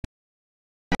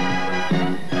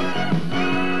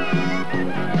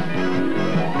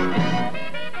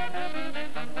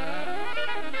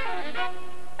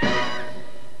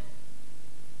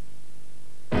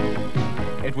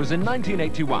was in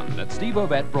 1981 that Steve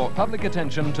Ovett brought public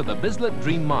attention to the Bislett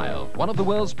Dream Mile, one of the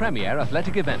world's premier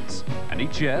athletic events. And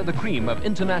each year, the cream of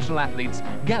international athletes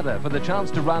gather for the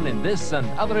chance to run in this and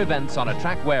other events on a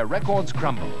track where records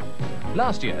crumble.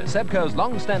 Last year, Sebco's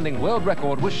long-standing world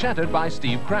record was shattered by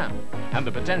Steve Cram, and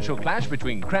the potential clash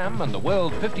between Cram and the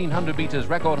world 1500 meters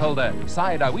record holder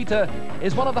Saeed Awita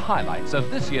is one of the highlights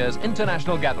of this year's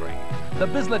international gathering. The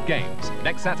Bislett Games,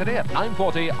 next Saturday at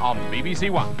 9:40 on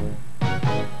BBC1.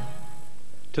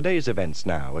 Today's events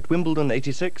now at Wimbledon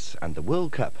 86 and the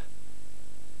World Cup.